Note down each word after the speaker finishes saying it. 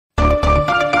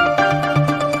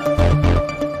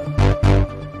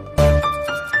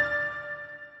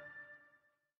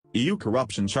EU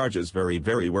corruption charges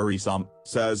very worrisome,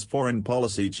 says Foreign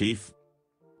Policy Chief.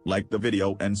 Like the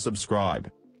video and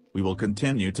subscribe. We will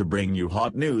continue to bring you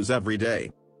hot news every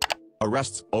day.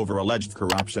 Arrests over alleged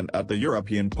corruption at the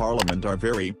European Parliament are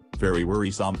very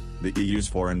worrisome, the EU's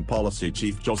Foreign Policy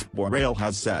Chief Josep Borrell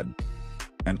has said.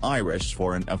 An Irish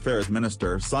Foreign Affairs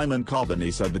Minister Simon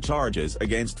Coveney said the charges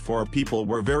against 4 people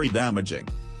were very damaging.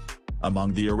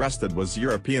 Among the arrested was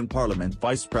European Parliament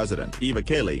Vice President Eva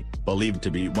Kaili, believed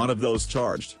to be one of those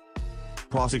charged.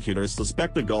 Prosecutors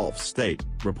suspect the Gulf state,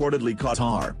 reportedly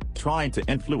Qatar, tried to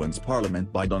influence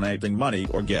Parliament by donating money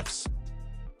or gifts.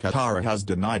 Qatar has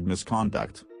denied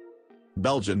misconduct.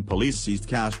 Belgian police seized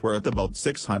cash worth about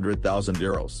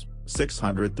 €600,000,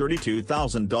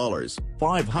 $632,000,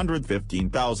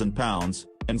 £515,000,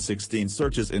 and 16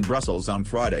 searches in Brussels on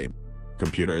Friday.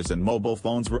 Computers and mobile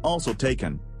phones were also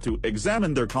taken, to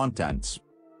examine their contents.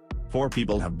 4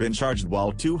 people have been charged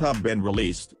while 2 have been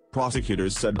released,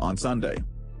 prosecutors said on Sunday.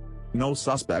 No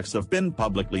suspects have been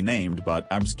publicly named, but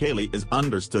Ms. Kaili is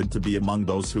understood to be among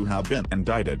those who have been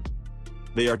indicted.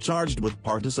 They are charged with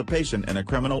participation in a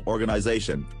criminal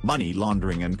organization, money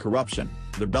laundering and corruption,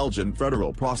 the Belgian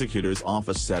Federal Prosecutor's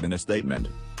Office said in a statement.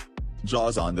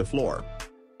 Jaws on the floor.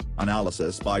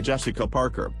 Analysis by Jessica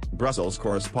Parker, Brussels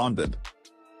correspondent.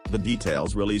 The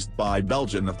details released by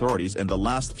Belgian authorities in the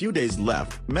last few days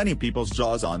left many people's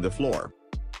jaws on the floor.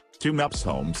 2 MEPs'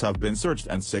 homes have been searched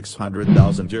and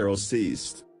 €600,000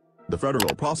 seized. The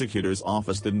Federal Prosecutor's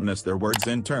Office didn't miss their words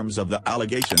in terms of the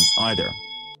allegations either.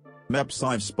 MEPs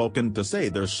I've spoken to say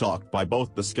they're shocked by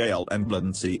both the scale and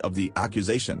blatantcy of the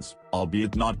accusations,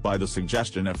 albeit not by the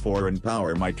suggestion a foreign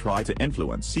power might try to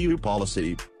influence EU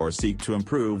policy, or seek to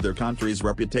improve their country's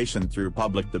reputation through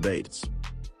public debates.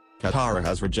 Qatar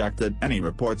has rejected any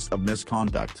reports of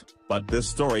misconduct, but this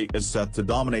story is set to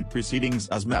dominate proceedings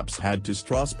as MEPs head to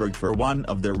Strasbourg for one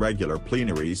of their regular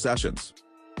plenary sessions.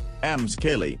 Ms.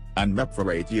 Kaili, an MEP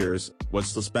for 8 years, was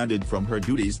suspended from her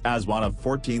duties as one of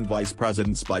 14 vice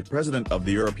presidents by President of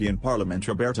the European Parliament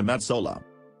Roberta Metsola.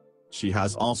 She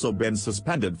has also been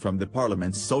suspended from the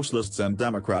Parliament's Socialists and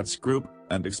Democrats group,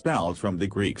 and expelled from the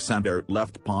Greek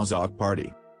centre-left PASOK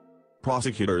party.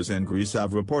 Prosecutors in Greece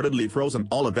have reportedly frozen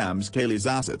all of Ms. Kaili's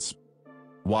assets.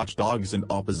 Watchdogs and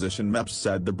opposition MEPs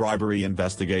said the bribery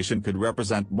investigation could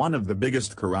represent one of the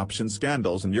biggest corruption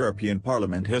scandals in European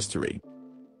Parliament history.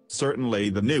 Certainly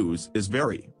the news is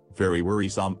very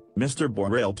worrisome, Mr.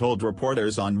 Borrell told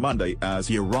reporters on Monday as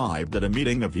he arrived at a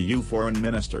meeting of EU foreign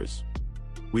ministers.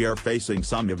 We are facing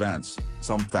some events,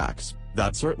 some facts,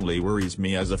 that certainly worries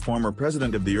me as a former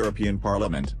president of the European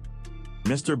Parliament.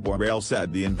 Mr. Borrell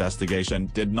said the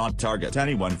investigation did not target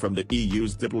anyone from the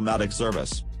EU's diplomatic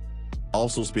service.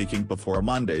 Also speaking before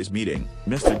Monday's meeting,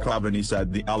 Mr. Coveney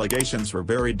said the allegations were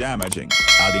very damaging,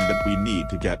 adding that we need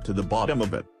to get to the bottom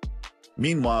of it.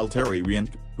 Meanwhile, Terry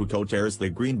Reintke, who co-chairs the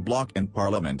Green Bloc in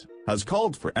Parliament, has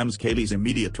called for Ms. Kaili's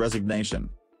immediate resignation.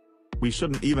 We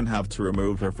shouldn't even have to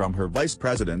remove her from her vice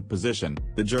president position,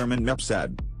 the German MEP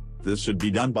said. This should be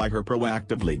done by her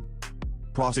proactively.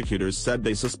 Prosecutors said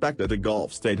they suspected the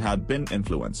Gulf state had been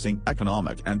influencing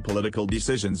economic and political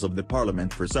decisions of the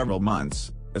parliament for several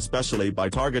months, especially by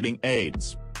targeting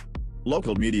aides.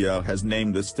 Local media has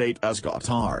named the state as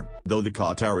Qatar, though the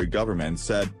Qatari government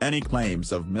said any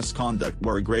claims of misconduct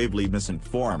were gravely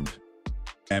misinformed.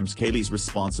 Ms. Kaili's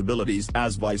responsibilities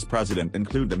as vice president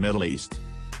include the Middle East.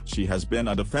 She has been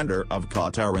a defender of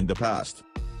Qatar in the past.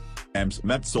 Ms.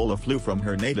 Metsola flew from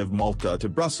her native Malta to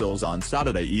Brussels on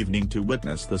Saturday evening to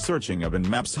witness the searching of an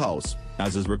MEP's house,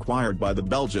 as is required by the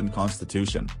Belgian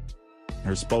constitution.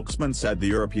 Her spokesman said the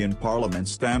European Parliament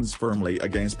stands firmly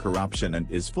against corruption and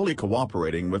is fully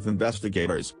cooperating with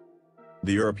investigators.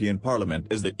 The European Parliament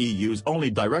is the EU's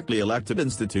only directly elected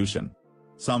institution.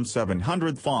 Some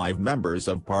 705 members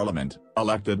of parliament,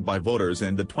 elected by voters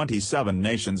in the 27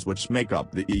 nations which make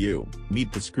up the EU,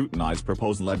 meet to scrutinize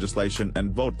proposed legislation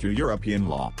and vote through European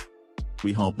law.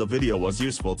 We hope the video was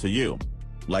useful to you.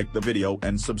 Like the video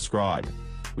and subscribe.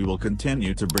 We will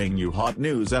continue to bring you hot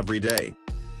news every day.